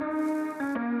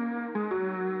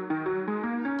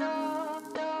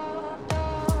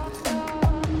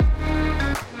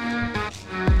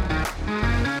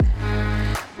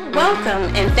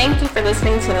Welcome, and thank you for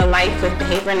listening to the Life with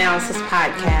Behavior Analysis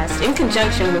podcast in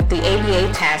conjunction with the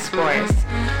ABA Task Force.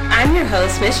 I'm your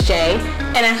host, Miss J,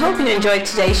 and I hope you enjoyed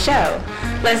today's show.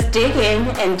 Let's dig in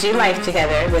and do life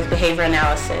together with behavior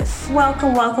analysis.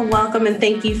 Welcome, and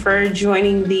thank you for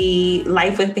joining the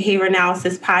Life with Behavior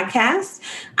Analysis podcast.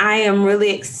 I am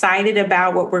really excited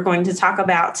about what we're going to talk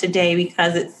about today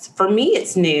because for me,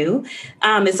 it's new.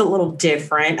 It's a little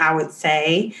different, I would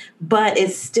say, but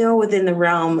it's still within the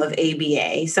realm of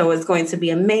ABA. So it's going to be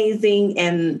amazing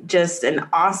and just an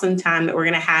awesome time that we're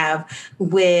going to have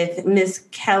with Miss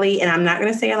Kelly. And I'm not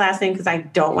going to say her last name because I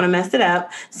don't want to mess it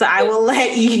up. So I will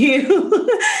let you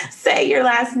say your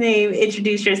last name,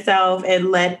 introduce yourself,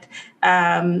 and let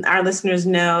our listeners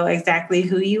know exactly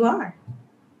who you are.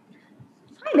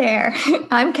 Hi there.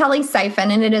 I'm Kelly Siphon,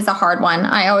 and it is a hard one.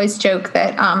 I always joke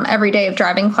that every day of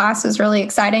driving class is really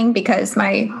exciting because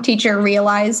my teacher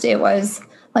realized it was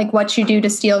like what you do to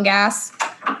steal gas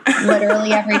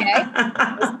literally every day.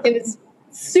 It was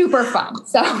super fun.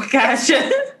 So gotcha.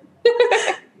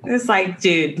 It's like,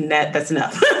 dude, that's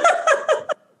enough.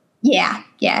 Yeah,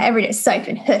 every day,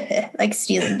 siphon, like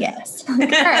stealing gas. All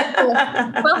right, cool.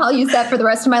 Well, I'll use that for the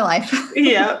rest of my life.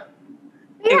 Yep.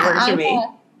 It works for me.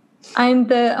 I'm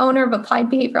the owner of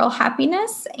Applied Behavioral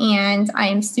Happiness, and I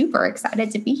am super excited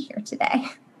to be here today.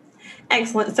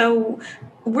 Excellent. So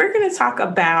we're going to talk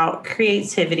about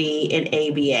creativity in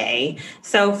ABA.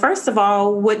 So first of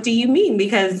all, what do you mean?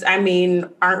 Because,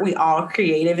 aren't we all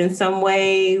creative in some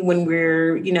way when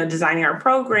we're, designing our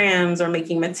programs or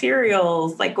making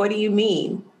materials? Like, what do you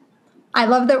mean? I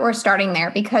love that we're starting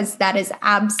there because that is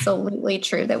absolutely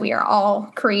true, that we are all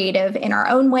creative in our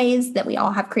own ways, that we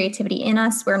all have creativity in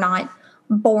us. We're not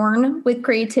born with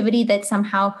creativity that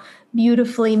somehow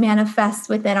beautifully manifests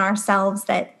within ourselves,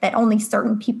 that only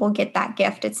certain people get that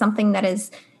gift. It's something that is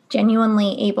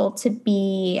genuinely able to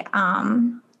be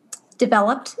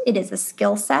developed. It is a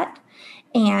skill set.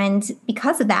 And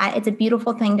because of that, it's a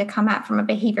beautiful thing to come at from a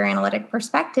behavior analytic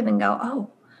perspective and go, oh,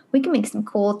 we can make some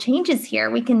cool changes here.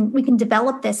 We can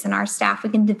develop this in our staff. We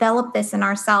can develop this in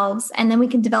ourselves, and then we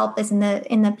can develop this in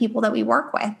the people that we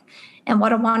work with. And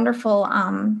what a wonderful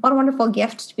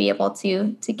gift to be able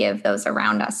to give those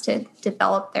around us to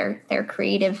develop their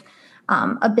creative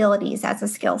abilities as a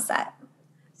skill set.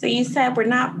 So you said we're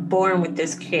not born with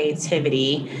this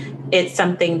creativity. It's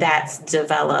something that's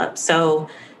developed. So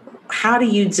how do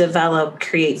you develop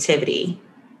creativity?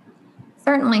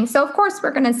 Certainly. So, of course,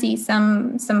 we're going to see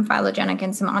some phylogenetic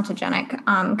and some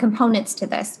ontogenic components to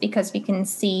this because we can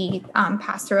see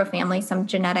pass through a family some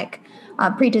genetic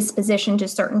predisposition to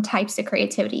certain types of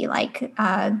creativity, like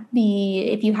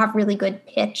if you have really good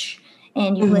pitch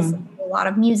and you listen to a lot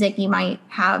of music, you might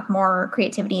have more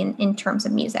creativity in terms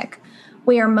of music.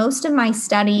 Where most of my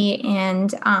study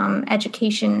and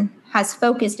education has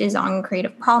focused is on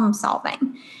creative problem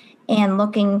solving. And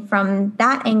looking from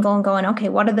that angle and going, okay,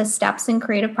 what are the steps in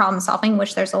creative problem solving,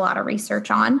 which there's a lot of research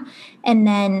on. And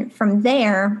then from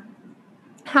there,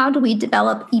 how do we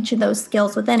develop each of those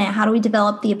skills within it? How do we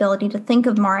develop the ability to think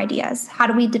of more ideas? How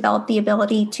do we develop the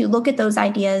ability to look at those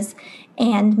ideas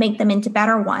and make them into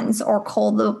better ones or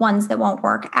cull the ones that won't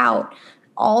work out?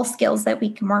 All skills that we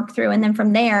can work through. And then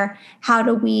from there, how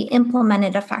do we implement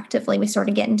it effectively? We sort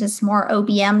of get into some more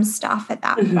OBM stuff at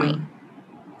that point.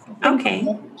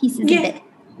 Okay. Pieces of it.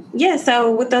 Yeah.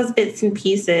 So with those bits and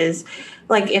pieces,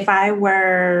 like if I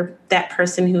were that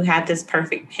person who had this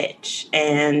perfect pitch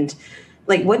and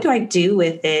like, what do I do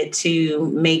with it to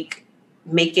make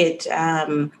it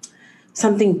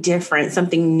something different,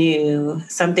 something new,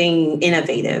 something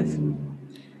innovative?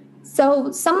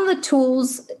 So some of the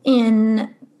tools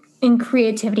in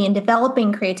creativity and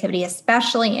developing creativity,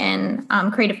 especially in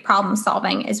creative problem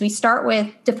solving, is we start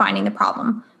with defining the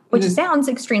problem, which sounds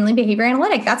extremely behavior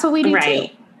analytic. That's what we do too.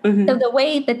 So the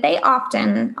way that they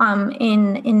often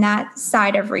in that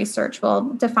side of research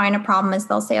will define a problem is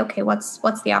they'll say, okay,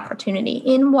 what's the opportunity?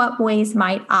 In what ways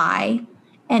might I?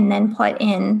 And then put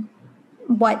in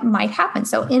what might happen.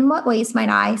 So in what ways might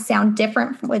I sound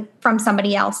different from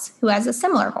somebody else who has a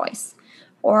similar voice?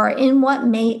 Or in what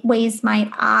ways might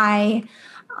I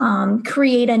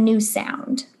create a new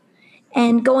sound?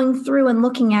 And going through and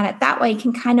looking at it that way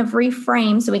can kind of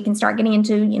reframe, so we can start getting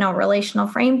into, relational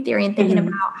frame theory and thinking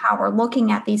about how we're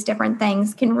looking at these different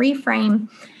things, can reframe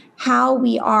how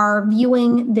we are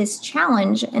viewing this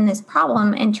challenge and this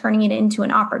problem and turning it into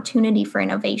an opportunity for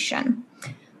innovation.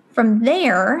 From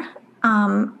there,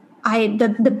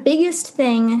 the biggest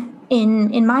thing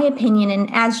in my opinion, and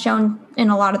as shown in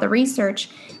a lot of the research,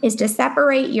 is to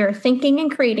separate your thinking and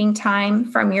creating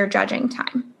time from your judging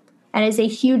time. That is a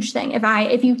huge thing.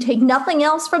 If you take nothing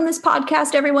else from this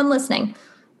podcast, everyone listening,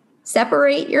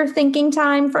 separate your thinking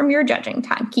time from your judging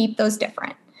time. Keep those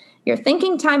different. Your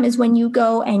thinking time is when you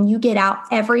go and you get out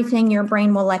everything your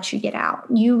brain will let you get out.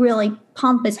 You really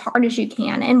pump as hard as you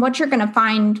can. And what you're going to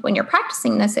find when you're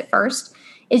practicing this at first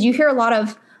is you hear a lot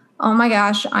of, oh my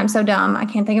gosh, I'm so dumb. I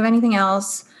can't think of anything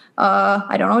else.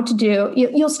 I don't know what to do.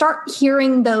 You'll start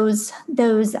hearing those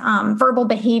verbal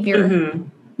behavior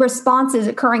responses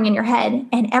occurring in your head.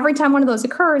 And every time one of those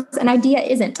occurs, an idea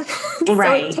isn't.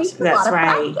 Right. So that's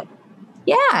right. Practice.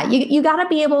 Yeah. You got to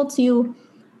be able to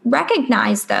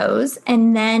recognize those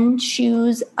and then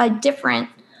choose a different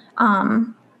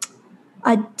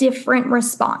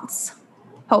response.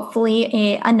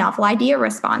 Hopefully a novel idea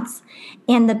response.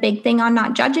 And the big thing on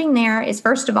not judging there is,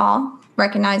 first of all,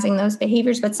 recognizing those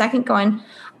behaviors, but second, going,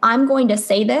 I'm going to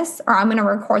say this or I'm going to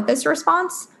record this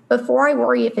response before I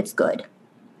worry if it's good.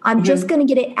 I'm just going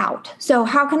to get it out. So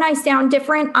how can I sound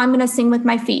different? I'm going to sing with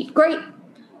my feet. Great.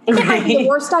 It might be the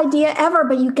worst idea ever,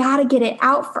 but you got to get it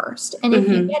out first. And if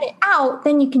you get it out,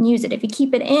 then you can use it. If you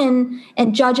keep it in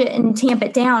and judge it and tamp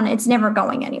it down, it's never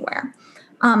going anywhere.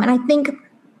 And I think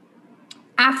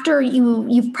after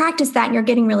you've practiced that and you're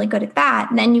getting really good at that,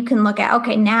 then you can look at,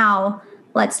 okay, now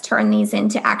let's turn these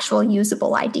into actual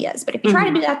usable ideas. But if you try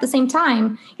to do that at the same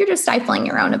time, you're just stifling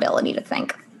your own ability to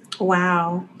think.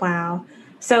 Wow.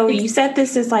 So you said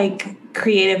this is like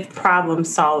creative problem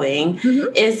solving.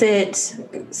 Is it,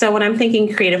 so when I'm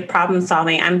thinking creative problem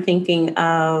solving, I'm thinking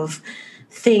of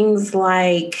things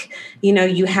like,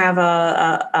 you have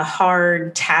a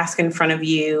hard task in front of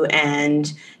you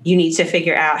and you need to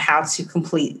figure out how to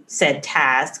complete said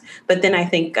task. But then I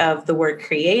think of the word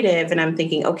creative and I'm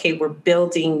thinking, okay, we're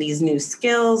building these new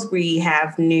skills. We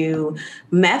have new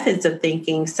methods of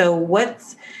thinking. So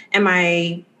am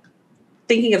I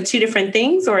thinking of two different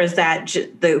things, or is that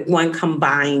the one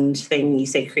combined thing you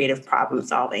say creative problem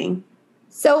solving?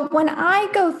 So when I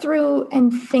go through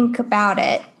and think about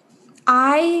it,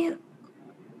 when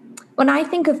I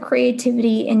think of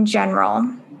creativity in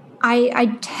general,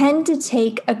 I tend to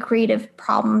take a creative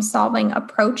problem solving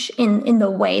approach in the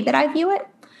way that I view it,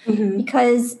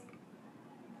 because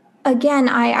again,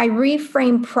 I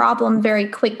reframe problem very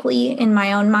quickly in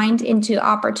my own mind into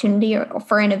opportunity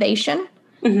for innovation.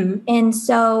 And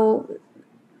so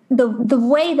the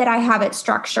way that I have it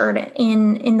structured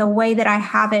in the way that I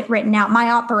have it written out, my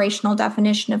operational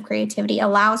definition of creativity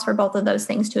allows for both of those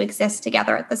things to exist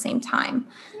together at the same time.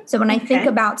 So when I think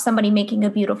about somebody making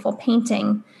a beautiful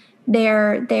painting,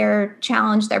 their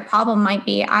challenge, their problem might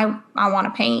be, I want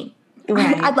to paint.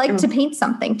 Right. I'd like to paint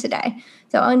something today.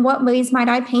 So in what ways might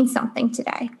I paint something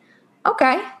today?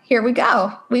 Okay, here we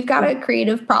go. We've got a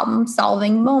creative problem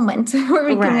solving moment where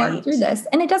we can work through this.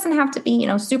 And it doesn't have to be,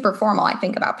 super formal. I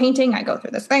think about painting, I go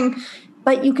through this thing,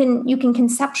 but you can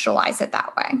conceptualize it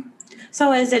that way.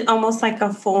 So is it almost like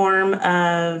a form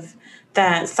of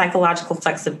that psychological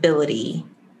flexibility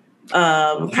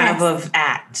kind of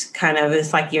act? Kind of,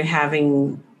 it's like you're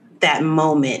having that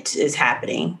moment is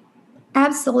happening.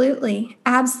 Absolutely.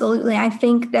 I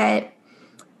think that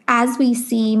as we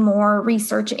see more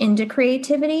research into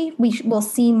creativity, we will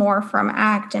see more from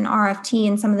ACT and RFT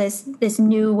and some of this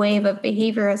new wave of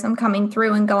behaviorism coming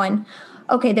through and going,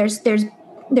 okay, there's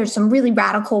some really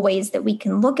radical ways that we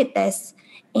can look at this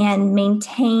and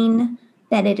maintain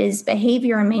that it is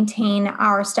behavior and maintain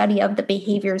our study of the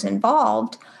behaviors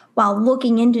involved while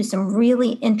looking into some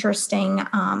really interesting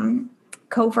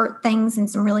covert things and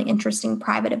some really interesting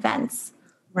private events.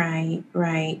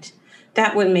 Right.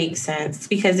 That would make sense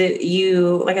because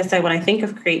like I said, when I think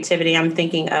of creativity, I'm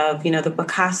thinking of, the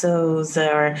Picassos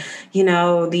or,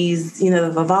 these, the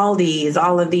Vivaldis,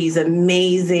 all of these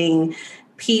amazing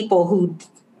people who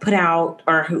put out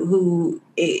or who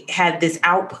had this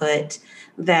output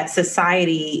that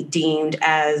society deemed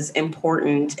as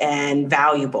important and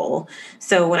valuable.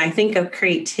 So when I think of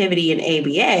creativity in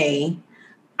ABA,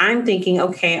 I'm thinking,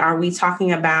 okay, are we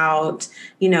talking about,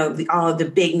 all of the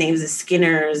big names of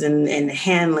Skinners and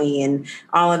Hanley and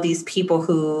all of these people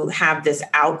who have this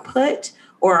output,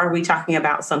 or are we talking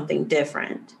about something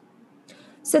different?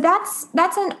 So that's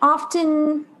an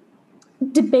often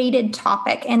debated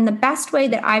topic. And the best way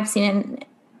that I've seen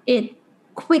it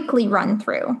quickly run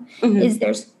through is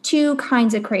there's two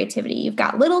kinds of creativity. You've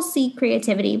got little c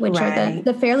creativity, which are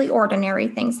the fairly ordinary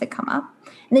things that come up.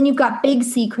 And then you've got big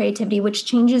C creativity, which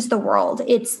changes the world.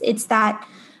 It's that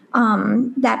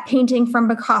painting from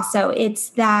Picasso. It's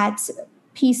that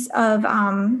piece of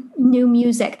new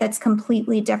music that's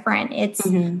completely different. It's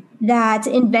that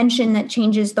invention that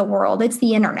changes the world. It's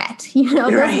the internet,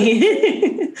 those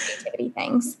creativity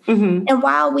things. And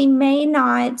while we may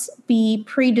not be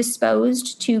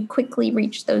predisposed to quickly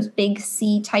reach those big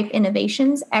C type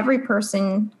innovations, every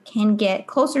person can get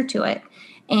closer to it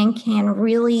and can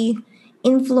really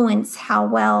influence how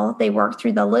well they work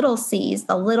through the little C's,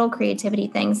 the little creativity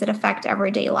things that affect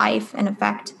everyday life and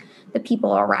affect the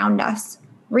people around us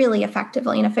really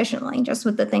effectively and efficiently, just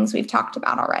with the things we've talked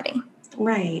about already.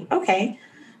 Right. Okay.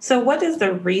 So what does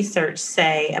the research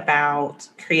say about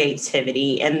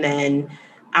creativity? And then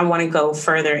I want to go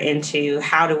further into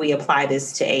how do we apply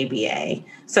this to ABA?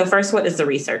 So first, what does the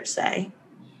research say?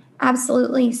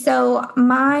 Absolutely. So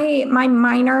my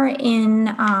minor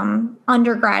in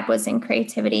undergrad was in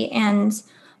creativity, and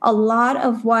a lot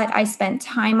of what I spent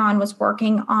time on was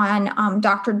working on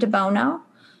Dr. De Bono,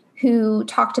 who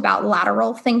talked about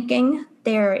lateral thinking.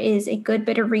 There is a good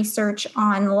bit of research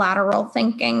on lateral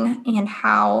thinking and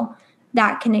how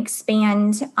that can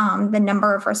expand the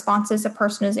number of responses a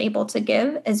person is able to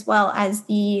give, as well as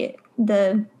the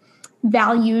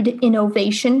valued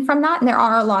innovation from that. And there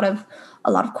are a lot of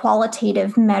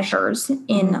qualitative measures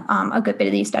in a good bit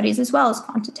of these studies, as well as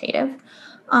quantitative.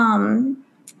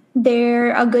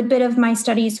 A good bit of my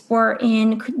studies were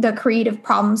in the creative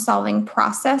problem-solving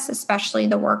process, especially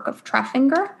the work of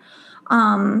Treffinger.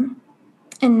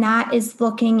 And that is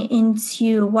looking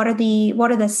into what are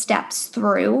the steps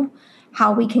through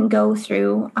how we can go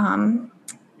through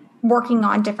working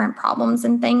on different problems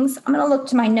and things. I'm going to look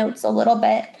to my notes a little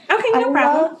bit. Okay, no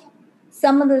problem. Love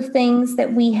some of the things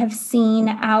that we have seen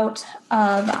out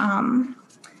of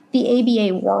the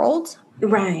ABA world.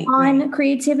 On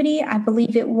creativity. I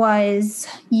believe it was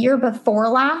year before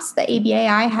last, the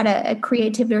ABAI had a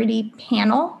creativity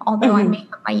panel, although I may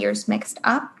have my years mixed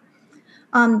up.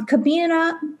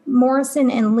 Cabina, Morrison,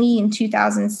 and Lee in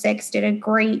 2006 did a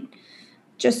great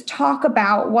just talk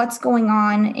about what's going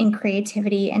on in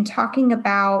creativity and talking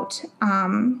about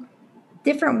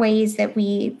different ways that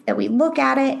we look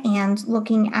at it and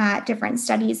looking at different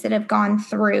studies that have gone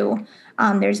through.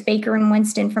 There's Baker and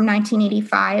Winston from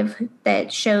 1985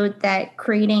 that showed that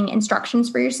creating instructions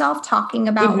for yourself, talking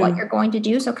about what you're going to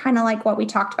do. So kind of like what we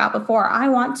talked about before. I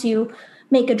want to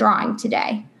make a drawing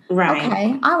today. Right.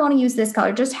 Okay, I want to use this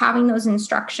color. Just having those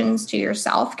instructions to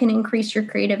yourself can increase your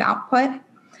creative output.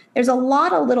 There's a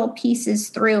lot of little pieces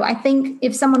through. I think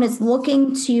if someone is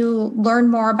looking to learn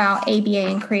more about ABA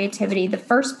and creativity, the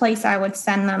first place I would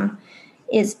send them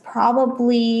is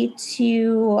probably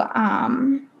to,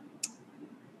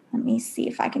 let me see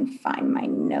if I can find my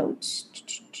notes.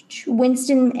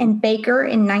 Winston and Baker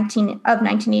in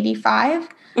 1985.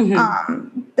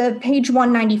 The page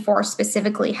 194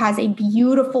 specifically has a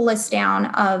beautiful list down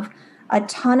of a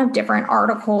ton of different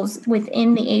articles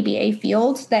within the ABA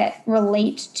field that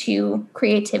relate to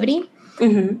creativity.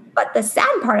 But the sad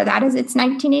part of that is it's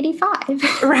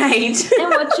 1985. Right. And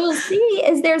what you'll see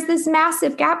is there's this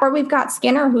massive gap where we've got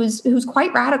Skinner who's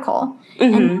quite radical.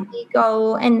 And we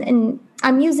go, and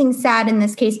I'm using sad in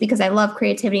this case because I love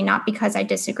creativity, not because I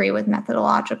disagree with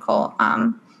methodological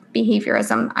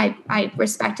behaviorism. I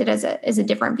respect it as a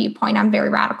different viewpoint. I'm very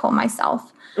radical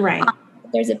myself. Right.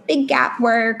 There's a big gap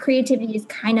where creativity is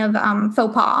kind of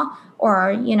faux pas,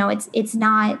 or it's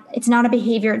not a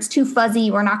behavior. It's too fuzzy.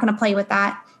 We're not going to play with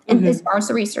that. And as far as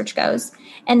the research goes,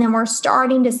 and then we're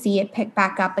starting to see it pick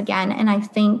back up again. And I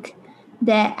think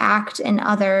that ACT and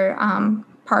other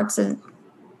parts of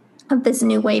this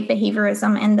new wave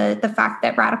behaviorism and the fact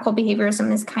that radical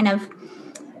behaviorism is kind of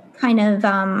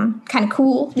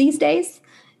cool these days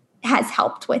has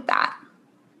helped with that.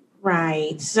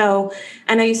 Right. So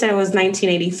I know you said it was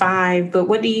 1985, but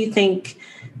where do you think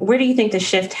the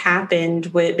shift happened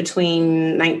what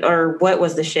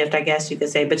was the shift, I guess you could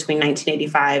say, between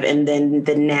 1985 and then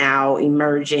the now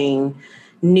emerging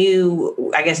new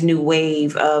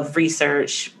wave of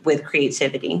research with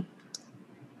creativity?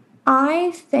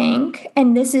 I think,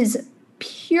 and this is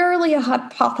purely a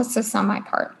hypothesis on my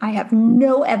part, I have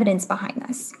no evidence behind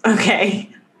this. Okay.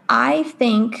 I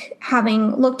think,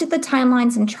 having looked at the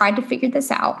timelines and tried to figure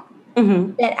this out,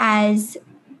 that as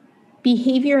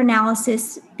behavior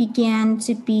analysis began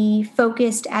to be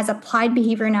focused as applied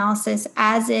behavior analysis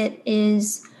as it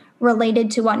is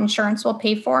related to what insurance will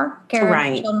pay for care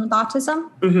of children with autism,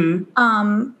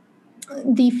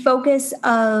 the focus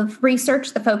of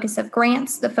research, the focus of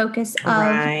grants, the focus of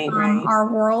our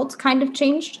world kind of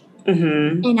changed.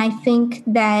 And I think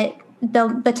that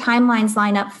the timelines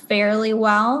line up fairly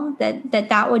well,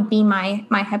 that would be my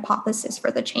hypothesis for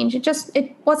the change.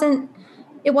 It wasn't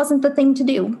the thing to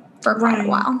do for quite a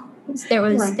while. There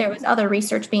was Right. there was other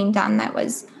research being done that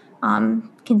was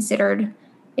considered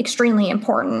extremely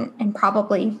important and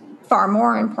probably far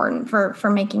more important for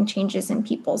making changes in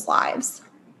people's lives.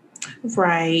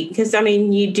 Right. Because, I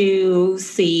mean, you do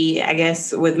see, I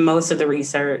guess, with most of the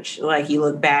research, like you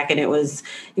look back and it was,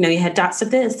 you had dots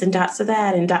of this and dots of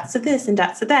that and dots of this and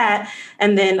dots of that.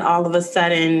 And then all of a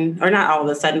sudden, or not all of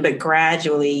a sudden, but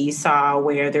gradually you saw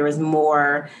where there was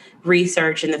more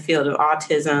research in the field of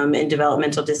autism and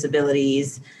developmental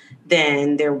disabilities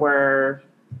than there were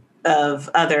of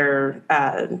other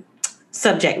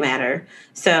subject matter.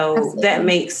 So Absolutely. that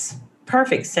makes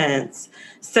perfect sense.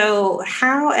 So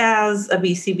how, as a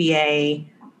BCBA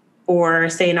or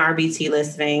say an RBT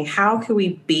listening, how can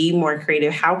we be more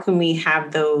creative? How can we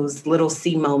have those little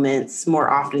C moments more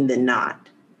often than not?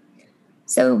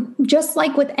 So just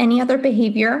like with any other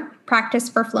behavior, practice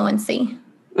for fluency.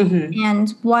 Mm-hmm.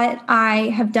 And what I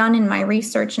have done in my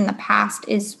research in the past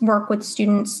is work with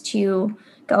students to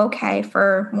go, okay,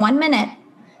 for 1 minute,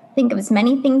 think of as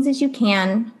many things as you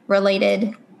can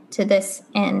related to this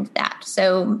and that.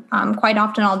 So quite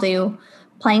often I'll do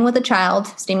playing with a child,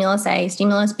 stimulus A,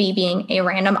 stimulus B being a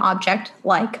random object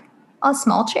like a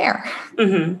small chair.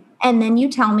 Mm-hmm. And then you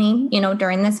tell me,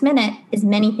 during this minute, as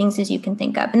many things as you can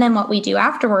think of. And then what we do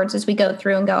afterwards is we go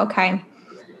through and go, okay,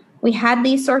 we had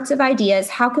these sorts of ideas.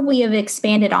 How could we have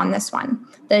expanded on this one?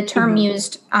 The term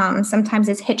used sometimes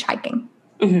is hitchhiking.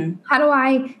 Mm-hmm. How do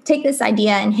I take this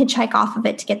idea and hitchhike off of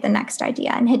it to get the next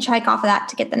idea and hitchhike off of that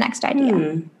to get the next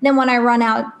idea? Then when I run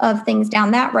out of things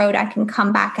down that road, I can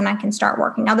come back and I can start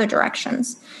working other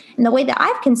directions. And the way that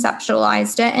I've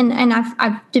conceptualized it, and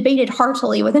I've debated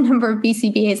heartily with a number of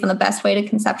BCBAs on the best way to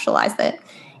conceptualize it,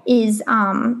 is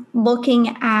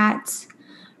looking at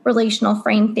relational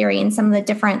frame theory and some of the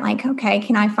different, like, okay,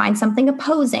 can I find something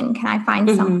opposing? Can I find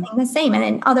something the same? And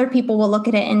then other people will look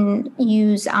at it and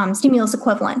use stimulus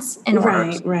equivalence in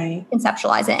order to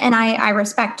conceptualize it. And I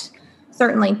respect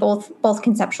certainly both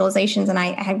conceptualizations, and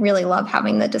I really love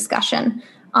having the discussion.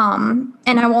 And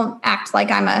I won't act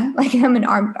like I'm an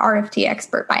RFT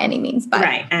expert by any means, but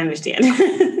right, I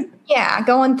understand. Yeah,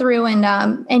 going through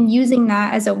and using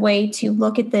that as a way to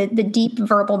look at the deep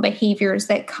verbal behaviors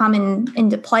that come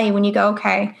into play when you go,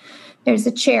 okay, there's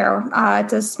a chair.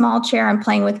 It's a small chair. I'm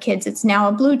playing with kids. It's now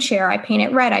a blue chair. I paint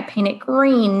it red. I paint it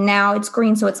green. Now it's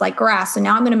green, so it's like grass. So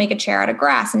now I'm going to make a chair out of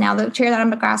grass. And now the chair that I'm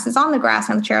the grass is on the grass,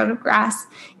 and the chair out of grass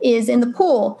is in the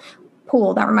pool.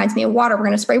 That reminds me of water. We're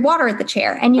going to spray water at the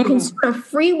chair, and you can sort of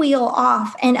freewheel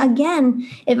off. And again,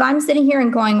 if I'm sitting here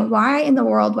and going, why in the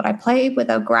world would I play with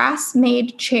a grass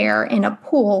made chair in a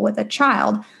pool with a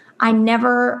child? I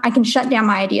can shut down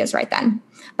my ideas right then.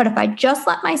 But if I just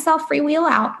let myself freewheel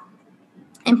out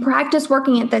and practice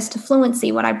working at this to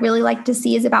fluency, what I'd really like to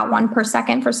see is about 1 per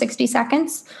second for 60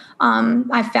 seconds.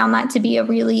 I found that to be a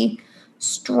really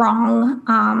strong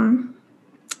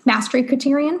mastery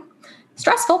criterion.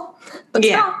 Stressful, but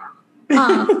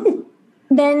strong.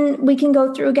 Then we can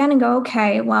go through again and go,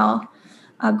 okay, well,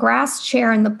 a grass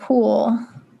chair in the pool.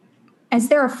 Is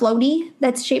there a floaty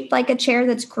that's shaped like a chair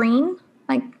that's green?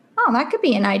 Like, oh, that could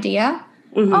be an idea.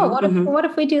 What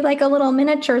if we do like a little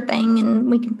miniature thing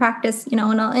and we can practice, in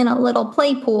a little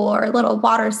play pool or a little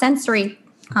water sensory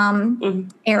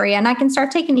area, and I can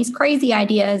start taking these crazy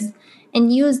ideas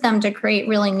and use them to create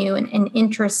really new and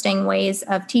interesting ways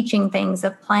of teaching things,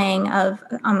 of playing, of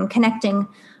connecting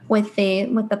with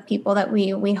the people that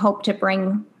we hope to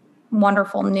bring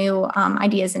wonderful new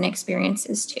ideas and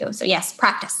experiences to. So yes,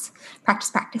 practice.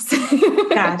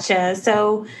 Gotcha.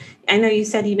 So I know you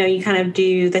said, you kind of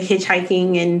do the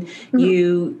hitchhiking and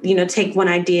you take one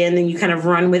idea and then you kind of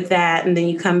run with that, and then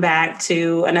you come back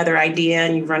to another idea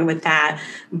and you run with that.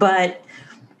 But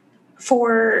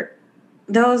for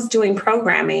those doing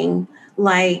programming,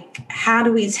 like, how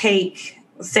do we take,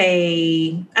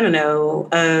 say, I don't know,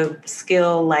 a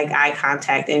skill like eye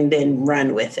contact and then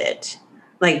run with it?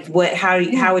 Like,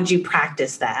 how would you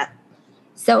practice that?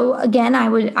 So again, I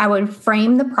would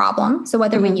frame the problem. So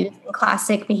whether we use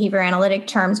classic behavior analytic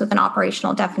terms with an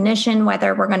operational definition,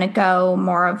 whether we're going to go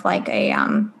more of like a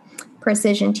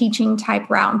precision teaching type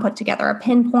route and put together a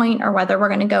pinpoint, or whether we're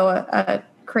going to go a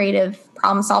creative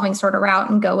problem solving sort of route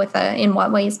and go with in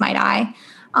what ways might I?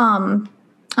 I'm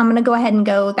going to go ahead and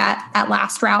go that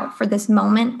last route for this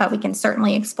moment, but we can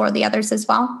certainly explore the others as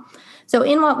well. So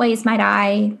in what ways might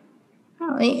I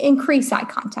increase eye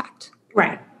contact?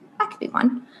 Right. That could be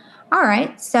one. All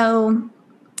right. So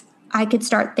I could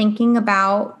start thinking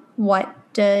about what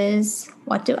do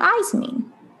eyes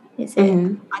mean? Is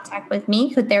it contact with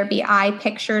me? Could there be eye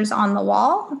pictures on the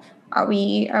wall? Are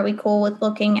we cool with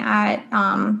looking at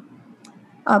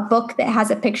a book that has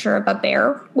a picture of a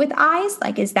bear with eyes.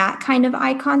 Like, is that kind of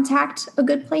eye contact a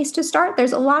good place to start?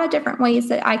 There's a lot of different ways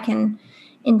that I can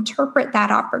interpret that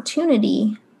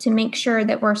opportunity to make sure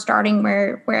that we're starting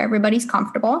where everybody's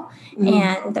comfortable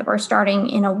and that we're starting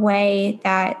in a way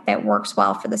that works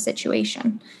well for the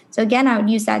situation. So again, I would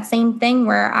use that same thing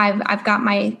where I've got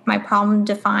my problem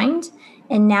defined,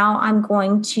 and now I'm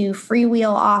going to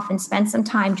freewheel off and spend some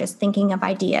time just thinking of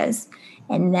ideas,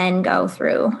 and then go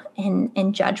through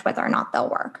and judge whether or not they'll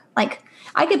work. Like,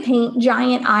 I could paint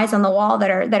giant eyes on the wall that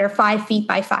are 5 feet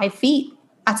by 5 feet.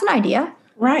 That's an idea.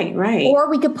 Right. Or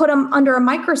we could put them under a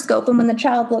microscope, and when the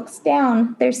child looks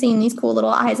down, they're seeing these cool little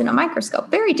eyes in a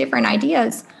microscope. Very different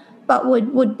ideas, but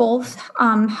would both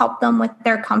help them with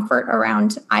their comfort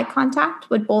around eye contact,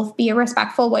 would both be a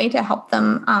respectful way to help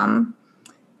them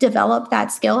develop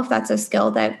that skill, if that's a skill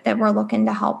that we're looking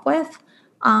to help with.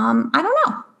 I don't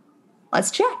know. Let's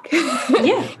check.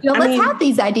 Yeah. Let's have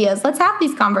these ideas. Let's have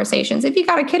these conversations. If you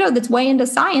got a kiddo that's way into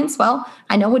science, well,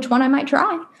 I know which one I might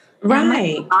try. Right. I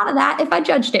might have thought of that if I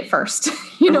judged it first.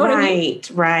 You know what I mean?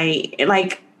 Right.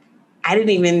 Like, I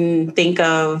didn't even think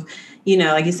of,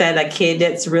 like you said, a kid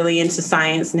that's really into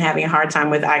science and having a hard time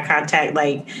with eye contact,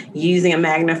 like using a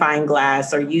magnifying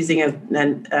glass or using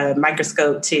a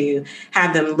microscope to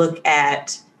have them look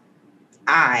at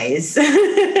eyes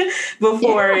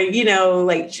before,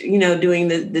 doing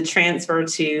the transfer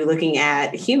to looking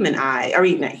at human eye, or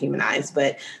not human eyes,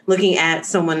 but looking at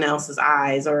someone else's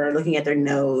eyes or looking at their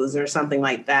nose or something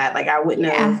like that. Like, I wouldn't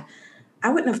have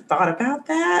thought about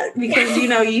that, because,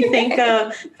 you think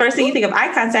of, first thing you think of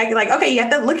eye contact, you're like, okay, you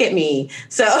have to look at me.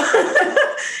 So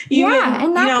you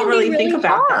don't really think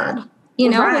about that.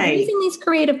 With using these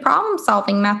creative problem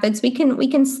solving methods, we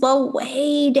can slow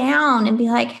way down and be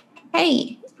like,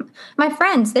 hey, my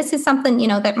friends, this is something,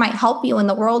 that might help you in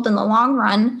the world in the long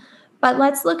run, but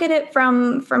let's look at it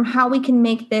from how we can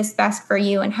make this best for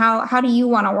you, and how do you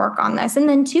want to work on this? And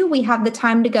then too, we have the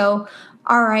time to go,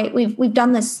 all right, we've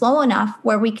done this slow enough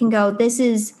where we can go, this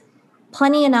is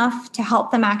plenty enough to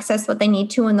help them access what they need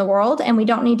to in the world, and we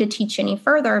don't need to teach any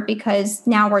further, because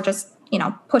now we're just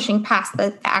pushing past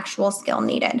the actual skill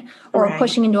needed, or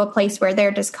pushing into a place where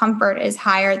their discomfort is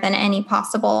higher than any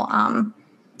possible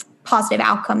positive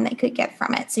outcome they could get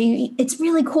from it. So it's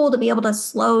really cool to be able to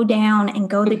slow down and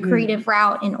go the creative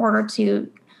route in order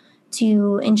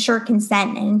to ensure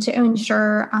consent and to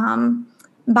ensure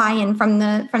buy-in from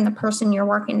the person you're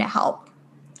working to help.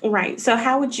 Right. So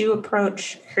how would you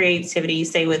approach creativity,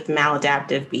 say, with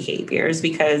maladaptive behaviors?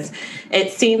 Because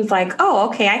it seems like, oh,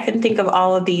 okay, I can think of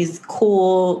all of these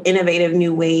cool, innovative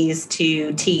new ways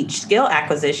to teach skill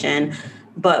acquisition,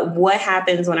 but what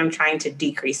happens when I'm trying to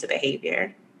decrease the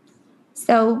behavior?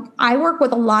 So I work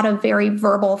with a lot of very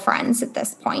verbal friends at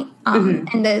this point.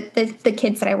 And the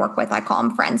kids that I work with, I call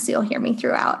them friends, so you'll hear me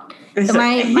throughout. So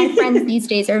my friends these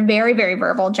days are very, very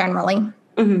verbal generally.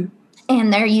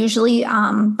 And they're usually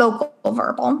vocal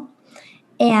verbal.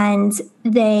 And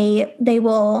they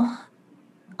will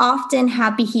often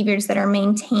have behaviors that are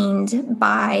maintained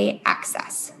by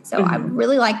access. So I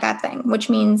really like that thing, which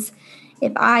means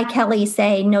if I, Kelly,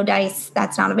 say, no dice,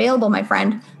 that's not available, my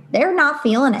friend, they're not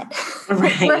feeling it.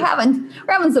 Right. we're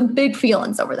having some big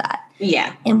feelings over that.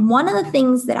 Yeah. And one of the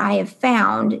things that I have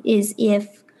found is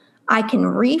if I can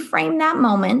reframe that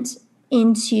moment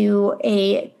into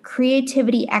a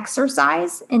creativity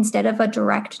exercise instead of a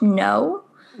direct no,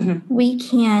 we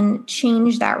can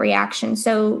change that reaction.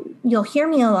 So you'll hear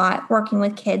me a lot working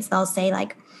with kids. They'll say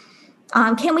like,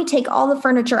 can we take all the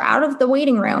furniture out of the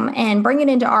waiting room and bring it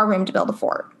into our room to build a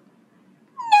fort?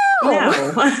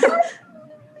 No.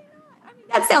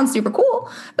 That sounds super cool,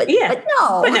 but no.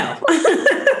 But no.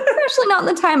 Especially not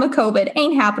in the time of COVID.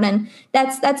 Ain't happening.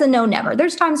 That's a no never.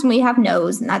 There's times when we have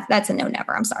no's, and that's a no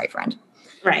never. I'm sorry, friend.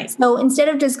 Right. So instead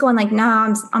of just going like,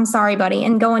 nah, I'm sorry, buddy,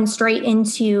 and going straight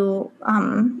into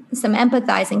some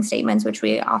empathizing statements, which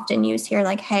we often use here,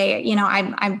 like, hey,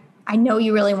 I know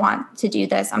you really want to do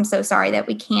this. I'm so sorry that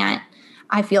we can't.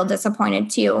 I feel disappointed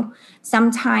too.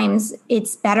 Sometimes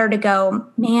it's better to go,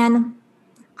 man,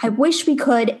 I wish we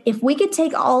could. If we could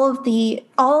take all the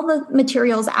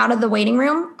materials out of the waiting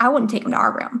room, I wouldn't take them to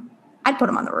our room. I'd put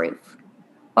them on the roof.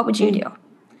 What would you do?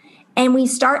 And we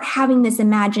start having this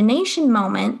imagination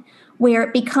moment where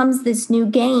it becomes this new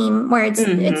game where it's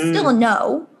still a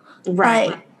no.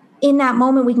 Right. But in that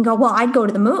moment, we can go, well, I'd go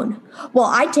to the moon. Well,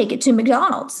 I'd take it to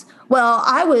McDonald's. Well,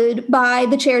 I would buy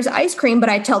the chairs ice cream, but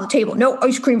I'd tell the table, no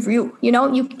ice cream for you. You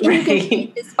can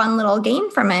create this fun little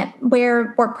game from it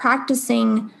where we're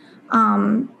practicing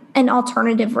an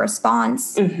alternative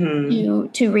response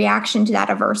to reaction to that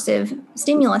aversive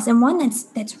stimulus, and one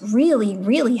that's really,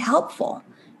 really helpful.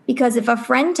 Because if a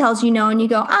friend tells you no and you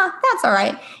go, that's all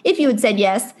right. If you had said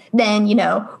yes, then,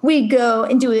 we'd go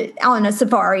and do it on a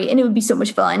safari and it would be so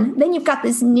much fun. Then you've got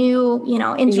this new,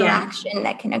 interaction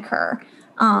that can occur.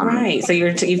 Right. So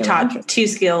you've taught two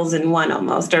skills in one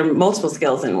almost, or multiple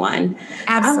skills in one.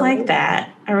 Absolutely. I like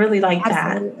that. I really like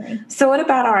that. So what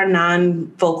about our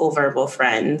non-vocal verbal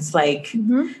friends? Like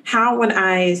how would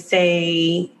I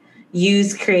say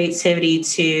use creativity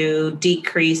to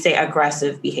decrease, say,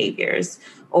 aggressive behaviors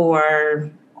or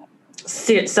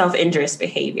self-interest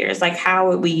behaviors? Like how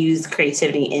would we use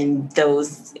creativity in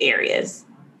those areas?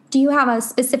 Do you have a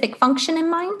specific function in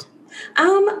mind?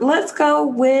 Let's go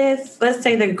with, let's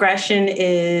say the aggression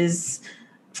is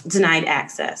denied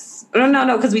access.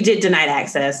 No, because we did denied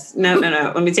access. No.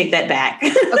 Let me take that back.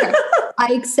 Okay.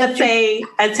 I accept. Let's say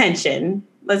attention.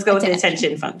 Let's go with the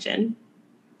attention function.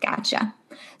 Gotcha.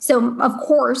 So, of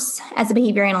course, as a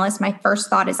behavior analyst, my first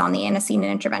thought is on the antecedent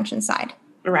intervention side.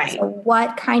 Right. So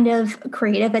what kind of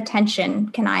creative attention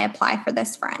can I apply for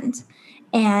this friend?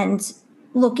 And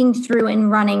looking through and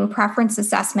running preference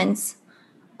assessments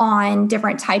on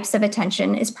different types of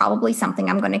attention is probably something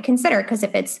I'm going to consider, because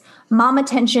if it's mom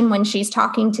attention when she's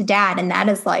talking to dad and that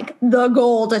is like the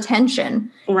gold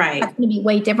attention, right, that's going to be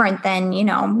way different than,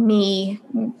 me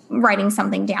writing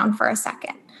something down for a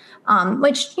second,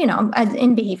 which,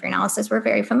 in behavior analysis, we're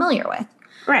very familiar with.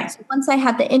 Right. So once I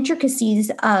have the intricacies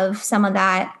of some of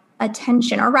that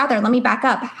attention, or rather, let me back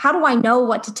up. How do I know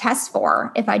what to test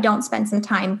for if I don't spend some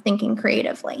time thinking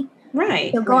creatively?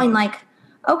 Right. So going like,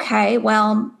 okay,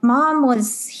 well, mom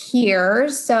was here.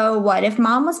 So what if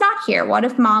mom was not here? What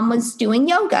if mom was doing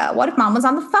yoga? What if mom was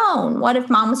on the phone? What if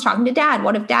mom was talking to dad?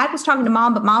 What if dad was talking to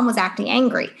mom, but mom was acting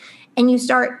angry? And you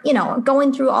start,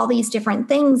 going through all these different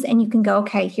things, and you can go,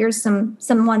 okay, here's some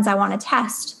ones I want to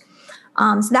test.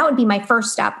 So that would be my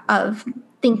first step of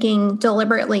thinking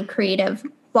deliberately creative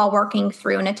while working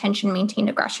through an attention maintained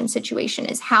aggression situation,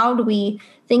 is how do we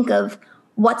think of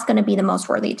what's going to be the most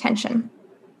worthy attention?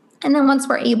 And then once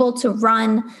we're able to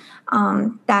run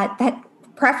that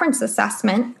preference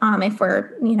assessment, if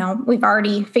we're, we've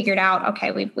already figured out,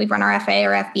 okay, we've run our FA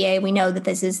or FBA, we know that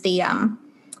this is the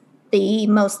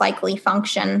most likely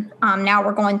function. Now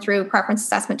we're going through preference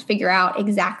assessment to figure out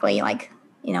exactly,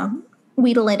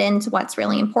 wheedle it into what's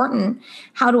really important.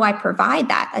 How do I provide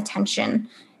that attention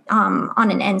on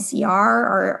an NCR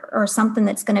or something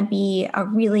that's going to be a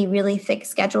really, really thick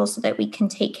schedule so that we can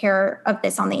take care of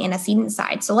this on the antecedent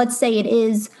side. So let's say it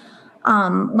is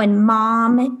when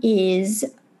mom is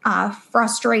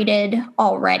frustrated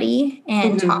already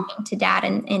and talking to dad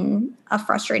in a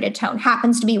frustrated tone,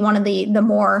 happens to be one of the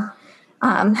more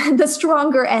the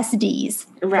stronger SDs.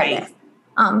 Right.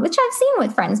 Which I've seen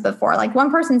with friends before. Like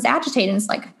one person's agitated and it's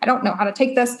like, I don't know how to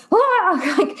take this.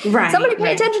 Somebody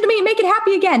pay attention to me and make it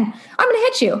happy again. I'm going to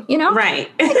hit you, Right.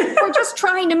 We're just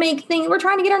trying to we're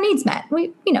trying to get our needs met.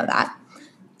 We know that.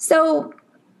 So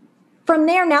from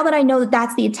there, now that I know that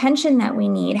that's the attention that we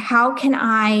need, how can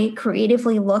I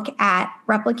creatively look at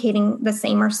replicating the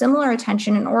same or similar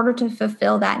attention in order to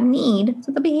fulfill that need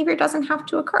so the behavior doesn't have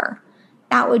to occur?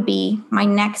 That would be my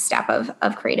next step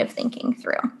of creative thinking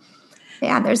through.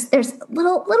 Yeah, there's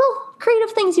little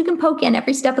creative things you can poke in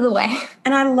every step of the way.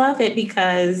 And I love it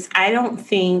because I don't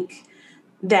think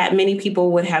that many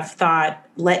people would have thought,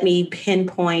 let me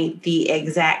pinpoint the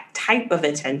exact type of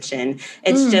attention.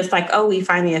 It's just like, we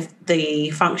find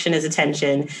the function is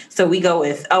attention. So we go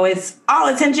with, it's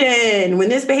all attention when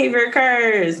this behavior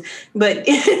occurs. But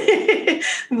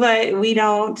but we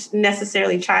don't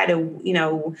necessarily try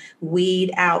to,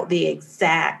 weed out the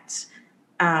exact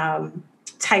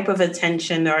type of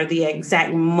attention or the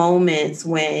exact moments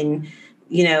when,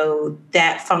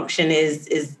 that function is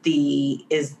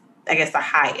I guess the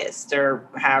highest, or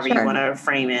however you want to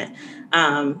frame it.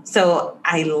 So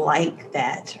I like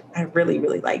that. I really,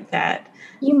 really like that.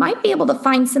 You might be able to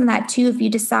find some of that too if you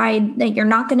decide that you're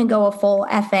not going to go a full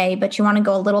FA, but you want to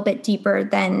go a little bit deeper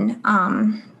than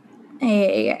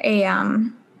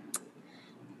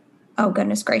oh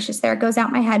goodness gracious, there it goes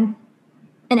out my head.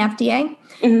 An FDA.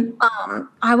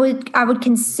 I would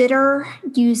consider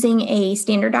using a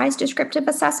standardized descriptive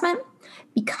assessment,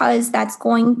 because that's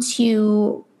going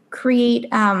to create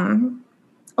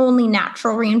only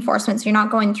natural reinforcements. You're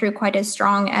not going through quite as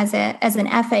strong as an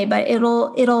FA, but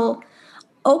it'll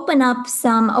open up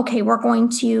some. Okay, we're going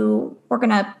to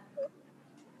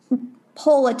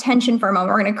pull attention for a moment.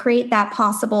 We're going to create that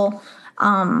possible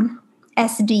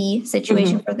SD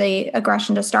situation for the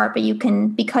aggression to start, but you can,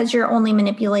 because you're only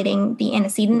manipulating the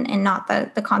antecedent and not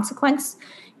the consequence,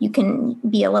 you can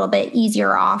be a little bit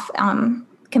easier off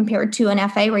compared to an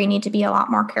FA where you need to be a lot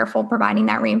more careful providing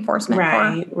that reinforcement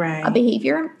for a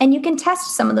behavior. And you can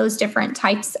test some of those different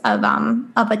types of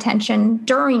attention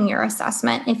during your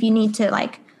assessment if you need to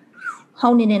like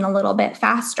hone it in a little bit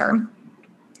faster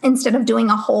instead of doing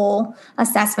a whole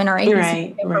assessment or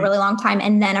ABC for a really long time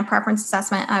and then a preference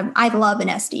assessment. I love an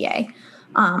SDA.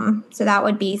 So that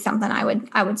would be something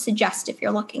I would suggest if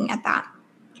you're looking at that.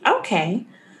 Okay.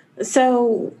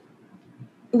 So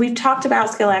we've talked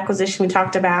about skill acquisition. We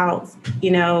talked about, the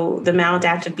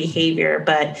maladaptive behavior,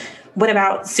 but what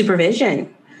about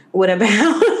supervision? What about,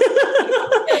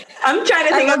 I'm trying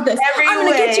to think of this. I'm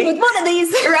going to get you with one of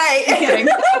these.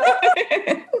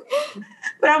 Right.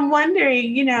 But I'm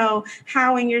wondering,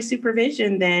 how in your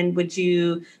supervision then would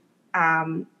you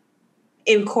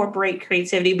incorporate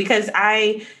creativity? Because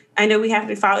I know we have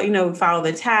to follow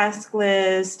the task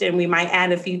list, and we might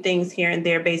add a few things here and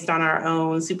there based on our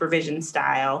own supervision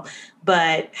style.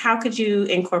 But how could you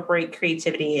incorporate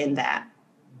creativity in that?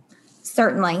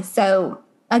 Certainly. So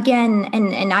again,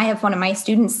 and I have one of my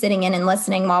students sitting in and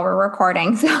listening while we're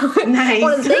recording. So nice.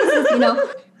 One of the things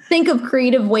is, think of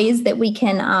creative ways that we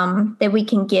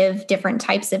can give different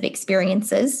types of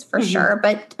experiences for sure.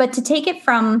 But to take it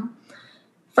from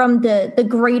the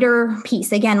greater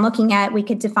piece, again, looking at, we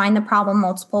could define the problem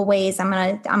multiple ways. I'm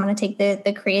gonna take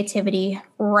the creativity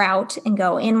route and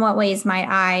go, in what ways might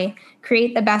I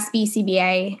create the best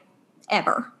BCBA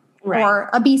ever? Right. Or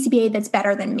a BCBA that's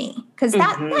better than me? Because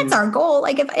that's our goal.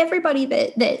 Like if everybody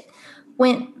that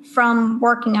went from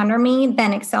working under me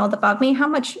then excelled above me, how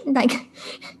much,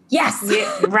 yes.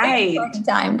 Yeah, right.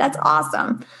 Time. That's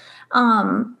awesome.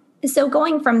 So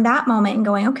going from that moment and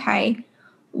going, okay,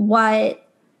 what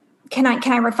can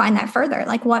I refine that further?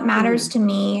 Like what matters to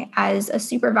me as a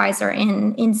supervisor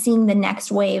in seeing the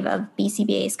next wave of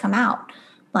BCBAs come out?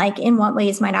 Like in what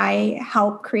ways might I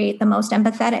help create the most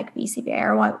empathetic BCBA,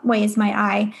 or what ways might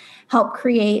I help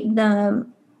create the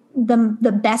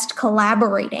best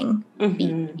collaborating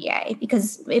BCBA?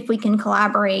 Because if we can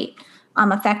collaborate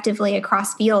effectively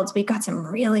across fields, we've got some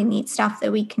really neat stuff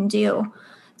that we can do.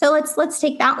 So let's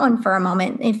take that one for a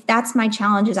moment. If that's my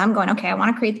challenge, is I'm going, okay, I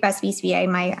want to create the best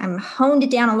BCBA. I'm honed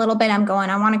it down a little bit. I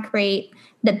want to create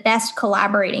the best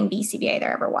collaborating BCBA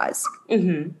there ever was.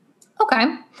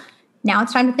 Okay. Now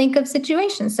it's time to think of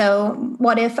situations. So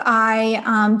what if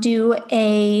I do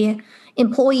a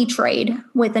employee trade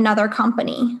with another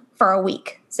company for a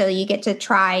week? So you get to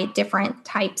try different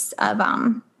types of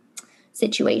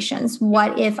situations.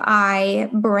 What if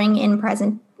I bring in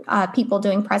people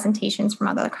doing presentations from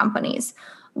other companies?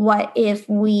 What if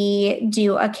we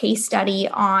do a case study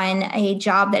on a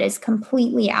job that is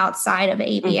completely outside of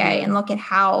ABA and look at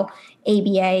how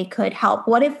ABA could help?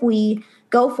 What if we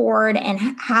go forward and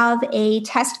have a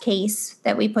test case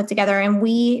that we put together and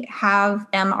we have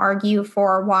them argue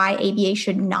for why ABA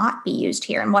should not be used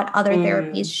here and what other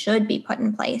therapies should be put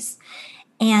in place?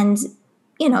 And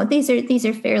these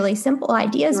are fairly simple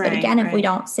ideas, but again, if we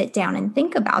don't sit down and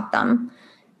think about them,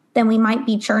 then we might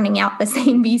be churning out the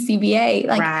same BCBA.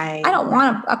 I don't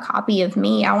want a copy of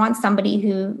me. I want somebody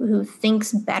who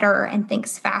thinks better and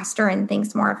thinks faster and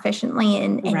thinks more efficiently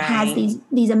and has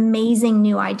these amazing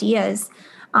new ideas.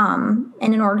 And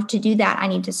in order to do that, I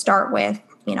need to start with,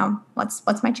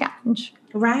 what's my challenge?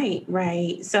 Right.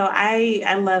 So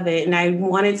I love it. And I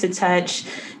wanted to touch,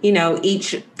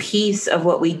 each piece of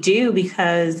what we do,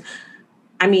 because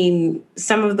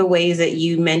some of the ways that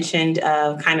you mentioned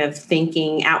of kind of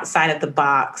thinking outside of the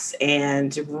box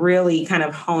and really kind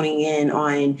of honing in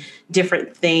on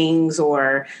different things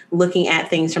or looking at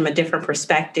things from a different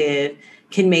perspective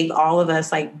can make all of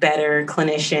us better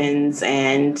clinicians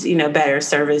and, better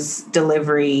service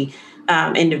delivery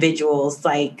individuals.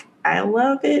 I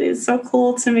love it. It's so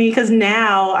cool to me because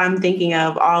now I'm thinking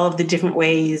of all of the different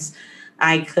ways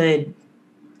I could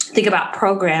think about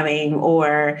programming,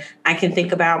 or I can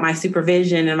think about my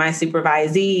supervision and my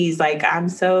supervisees. I'm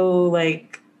so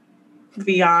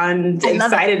beyond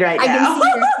excited right now. I can see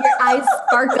your eyes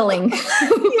sparkling.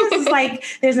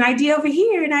 It's there's an idea over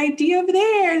here, an idea over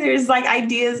there. There's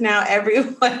ideas now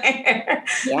everywhere.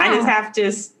 Yeah. I just have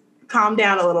to calm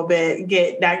down a little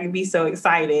bit, not to be so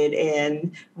excited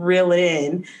and reel it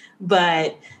in.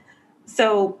 But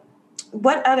so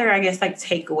what other,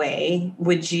 takeaway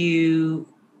would you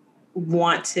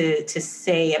want to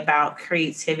say about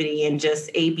creativity and just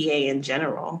ABA in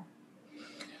general?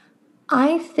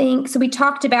 I think, so we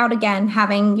talked about, again,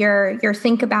 having your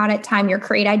think about it time, your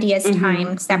create ideas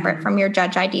time separate from your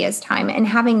judge ideas time, and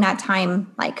having that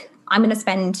time, I'm going to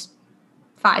spend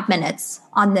 5 minutes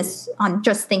on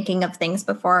just thinking of things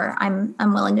before I'm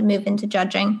willing to move into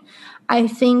judging. I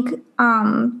think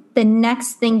the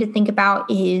next thing to think about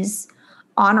is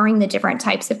honoring the different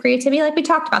types of creativity. Like we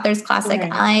talked about, there's classic,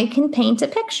 right. I can paint a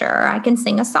picture, I can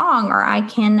sing a song, or I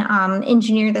can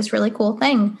engineer this really cool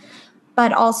thing.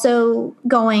 But also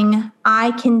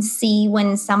I can see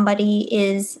when somebody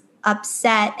is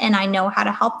upset and I know how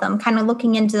to help them, kind of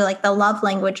looking into like the love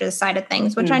languages side of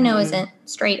things, which I know isn't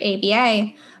straight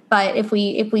ABA. But if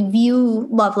we view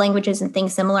love languages and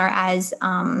things similar as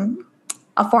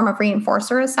a form of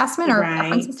reinforcer assessment or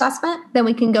preference assessment, then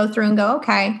we can go through and go,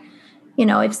 okay,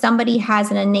 if somebody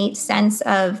has an innate sense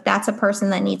of that's a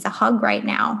person that needs a hug right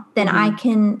now, then I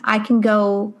can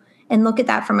go and look at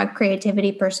that from a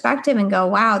creativity perspective and go,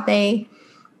 wow, they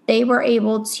were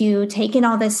able to take in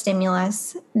all this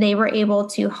stimulus. They were able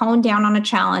to hone down on a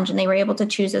challenge, and they were able to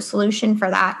choose a solution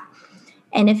for that.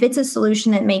 And if it's a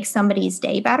solution that makes somebody's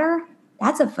day better,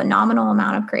 that's a phenomenal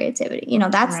amount of creativity.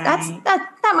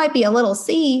 That might be a little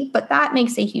C, but that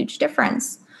makes a huge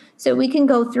difference. So we can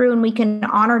go through and we can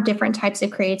honor different types of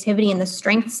creativity and the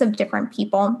strengths of different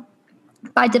people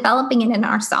by developing it in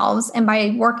ourselves and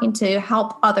by working to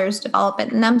help others develop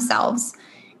it in themselves.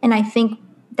 And I think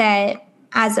that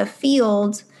as a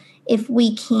field, if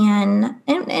we can,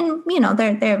 and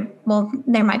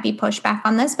there might be pushback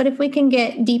on this, but if we can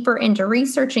get deeper into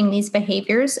researching these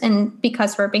behaviors, and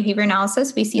because we're behavior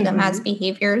analysis, we see them as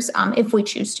behaviors if we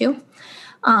choose to,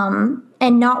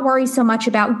 and not worry so much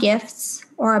about gifts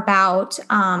or about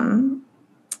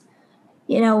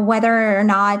whether or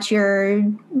not your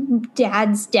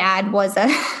dad's dad was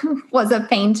a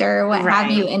painter, what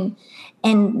have you,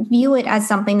 and view it as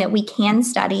something that we can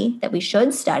study, that we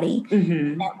should study,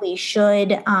 that we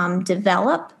should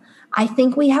develop. I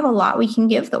think we have a lot we can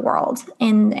give the world,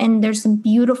 and there's some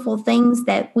beautiful things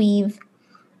that we've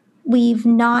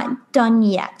not done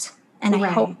yet, and I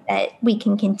hope that we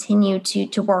can continue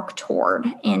to work toward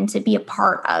and to be a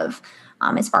part of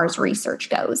as far as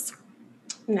research goes.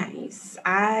 Nice.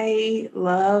 I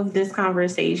love this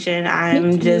conversation.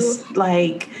 I'm just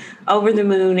like over the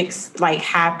moon,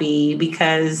 happy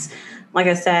because, like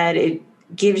I said, it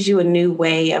gives you a new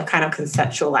way of kind of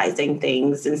conceptualizing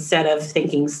things instead of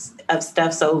thinking of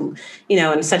stuff so,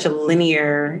 in such a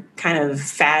linear kind of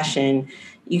fashion.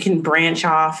 You can branch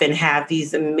off and have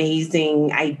these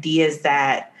amazing ideas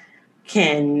that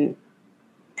can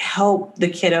help the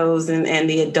kiddos and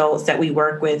the adults that we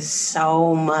work with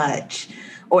so much.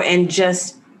 And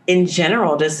just in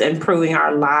general, just improving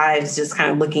our lives, just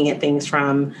kind of looking at things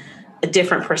from a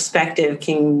different perspective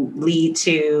can lead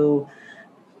to,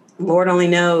 Lord only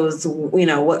knows,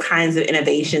 what kinds of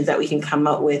innovations that we can come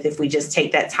up with if we just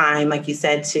take that time, like you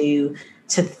said, to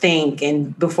think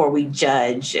and before we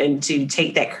judge, and to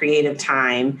take that creative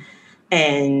time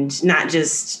and not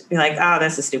just be like, oh,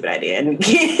 that's a stupid idea. And,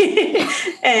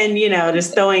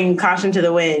 just throwing caution to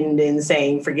the wind and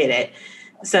saying, forget it.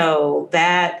 So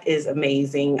that is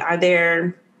amazing. Are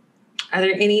there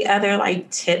any other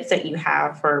tips that you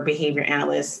have for behavior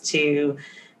analysts to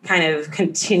kind of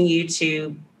continue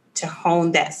to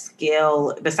hone that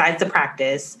skill besides the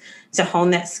practice, to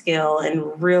hone that skill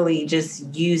and really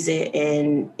just use it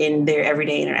in their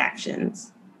everyday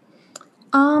interactions?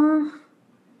 I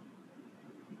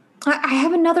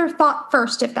have another thought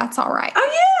first, if that's all right.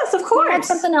 Oh yes, of course. I had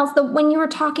something else that when you were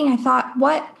talking, I thought,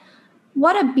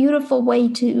 what a beautiful way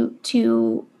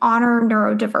to honor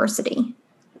neurodiversity.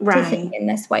 Right. To think in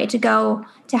this way, to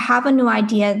have a new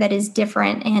idea that is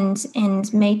different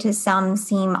and may to some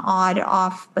seem odd,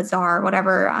 off, bizarre,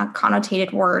 whatever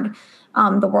connotated word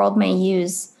the world may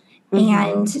use,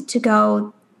 and to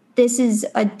go, this is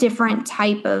a different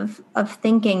type of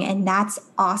thinking, and that's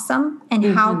awesome. And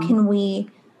how can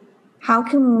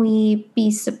we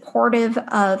be supportive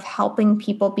of helping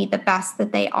people be the best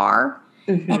that they are?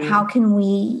 And how can we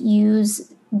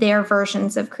use their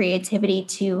versions of creativity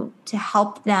to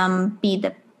help them be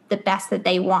the best that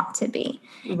they want to be?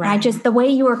 Right. And the way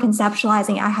you were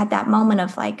conceptualizing, I had that moment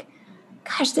of like,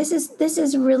 gosh, this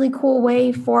is a really cool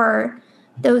way for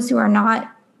those who are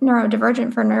not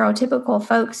neurodivergent, for neurotypical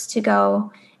folks to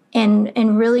go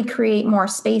and really create more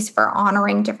space for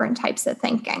honoring different types of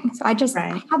thinking. So I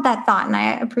had that thought, and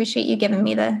I appreciate you giving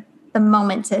me the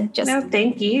moment to just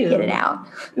thank you. Get it out.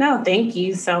 No, thank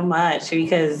you so much,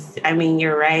 because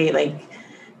you're right.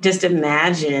 Just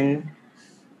imagine,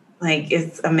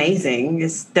 it's amazing.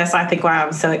 That's I think why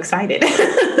I'm so excited.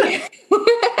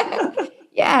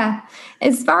 Yeah.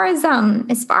 As far as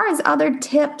other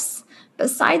tips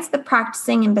besides the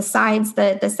practicing and besides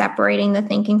the separating the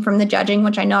thinking from the judging,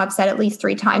 which I know I've said at least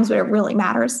 3 times, but it really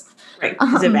matters. Right,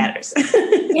 because it matters.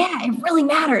 Yeah, it really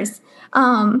matters.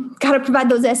 Got to provide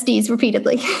those SDs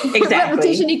repeatedly. Exactly.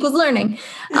 Repetition equals learning.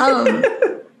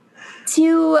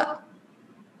 To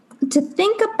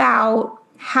think about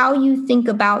how you think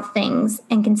about things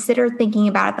and consider thinking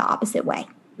about it the opposite way.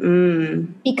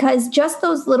 Because just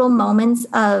those little moments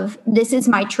of this is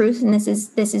my truth and this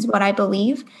is what I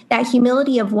believe, that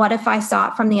humility of what if I saw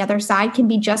it from the other side can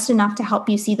be just enough to help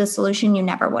you see the solution you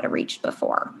never would have reached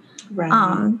before. Right.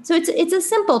 So it's a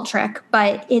simple trick,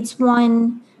 but it's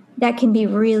one that can be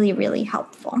really, really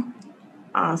helpful.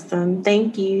 Awesome.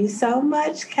 Thank you so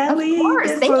much, Kelly. Of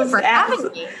course. Thank you for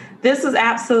having me. This was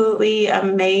absolutely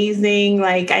amazing.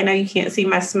 Like, I know you can't see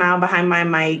my smile behind my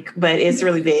mic, but it's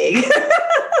really big.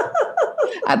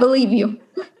 I believe you.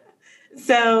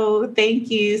 So thank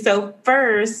you. So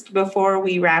first, before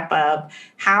we wrap up,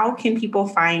 how can people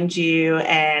find you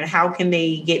and how can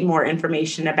they get more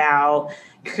information about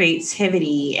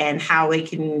creativity and how they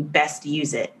can best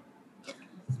use it?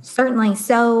 Certainly.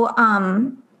 So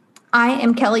I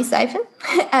am Kelly Siphon.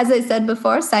 As I said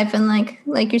before, siphon like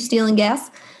you're stealing gas.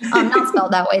 Not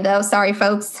spelled that way, though. Sorry,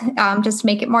 folks. Just to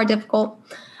make it more difficult.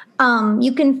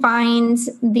 You can find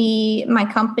my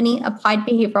company, Applied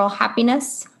Behavioral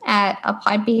Happiness, at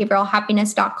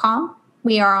appliedbehavioralhappiness.com.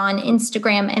 We are on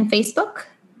Instagram and Facebook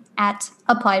at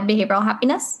Applied Behavioral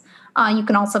Happiness. You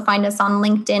can also find us on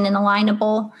LinkedIn and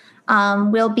Alignable.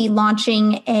 We'll be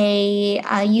launching a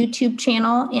YouTube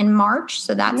channel in March,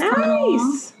 so that's coming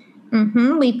along.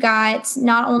 We've got,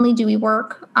 not only do we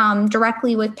work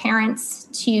directly with parents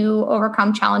to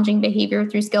overcome challenging behavior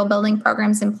through skill building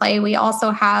programs and play, we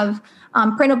also have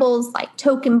printables like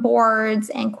token boards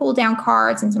and cool down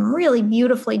cards and some really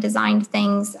beautifully designed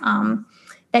things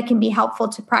that can be helpful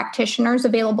to practitioners,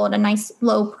 available at a nice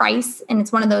low price. And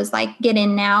it's one of those like get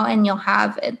in now and you'll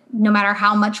have it, no matter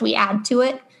how much we add to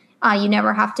it, you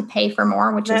never have to pay for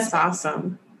more, which is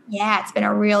awesome. Yeah, it's been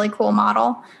a really cool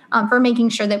model for making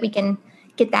sure that we can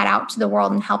get that out to the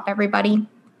world and help everybody.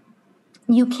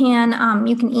 You can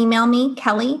email me,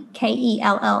 Kelly, Kellie,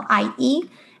 at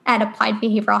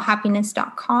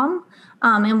appliedbehavioralhappiness.com.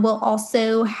 And we'll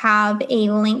also have a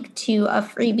link to a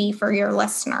freebie for your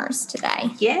listeners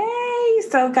today. Yay!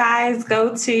 So guys,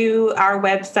 go to our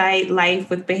website,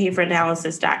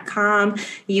 lifewithbehavioranalysis.com.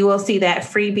 You will see that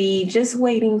freebie just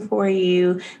waiting for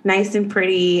you, nice and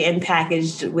pretty and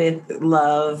packaged with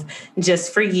love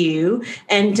just for you.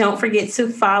 And don't forget to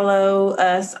follow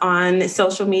us on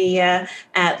social media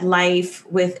at Life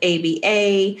with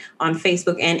ABA on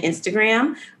Facebook and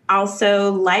Instagram.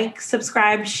 Also, like,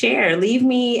 subscribe, share. Leave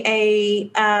me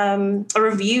a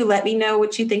review. Let me know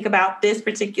what you think about this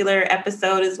particular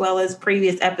episode as well as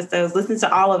previous episodes. Listen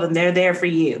to all of them. They're there for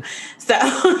you. So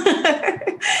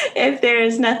if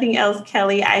there's nothing else,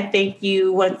 Kelly, I thank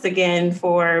you once again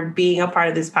for being a part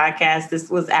of this podcast. This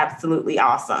was absolutely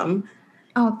awesome.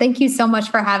 Oh, thank you so much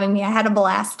for having me. I had a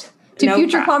blast. To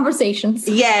future conversations.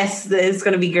 Yes, it's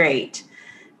going to be great.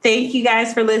 Thank you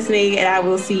guys for listening, and I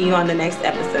will see you on the next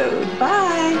episode.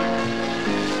 Bye.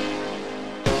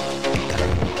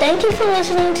 Thank you for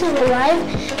listening to the Life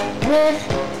with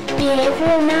Behavior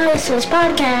Analysis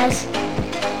podcast.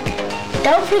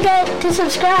 Don't forget to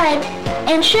subscribe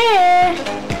and share.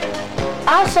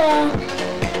 Also,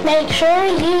 make sure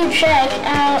you check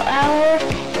out our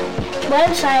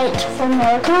website for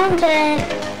more content.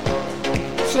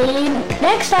 See you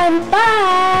next time.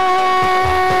 Bye.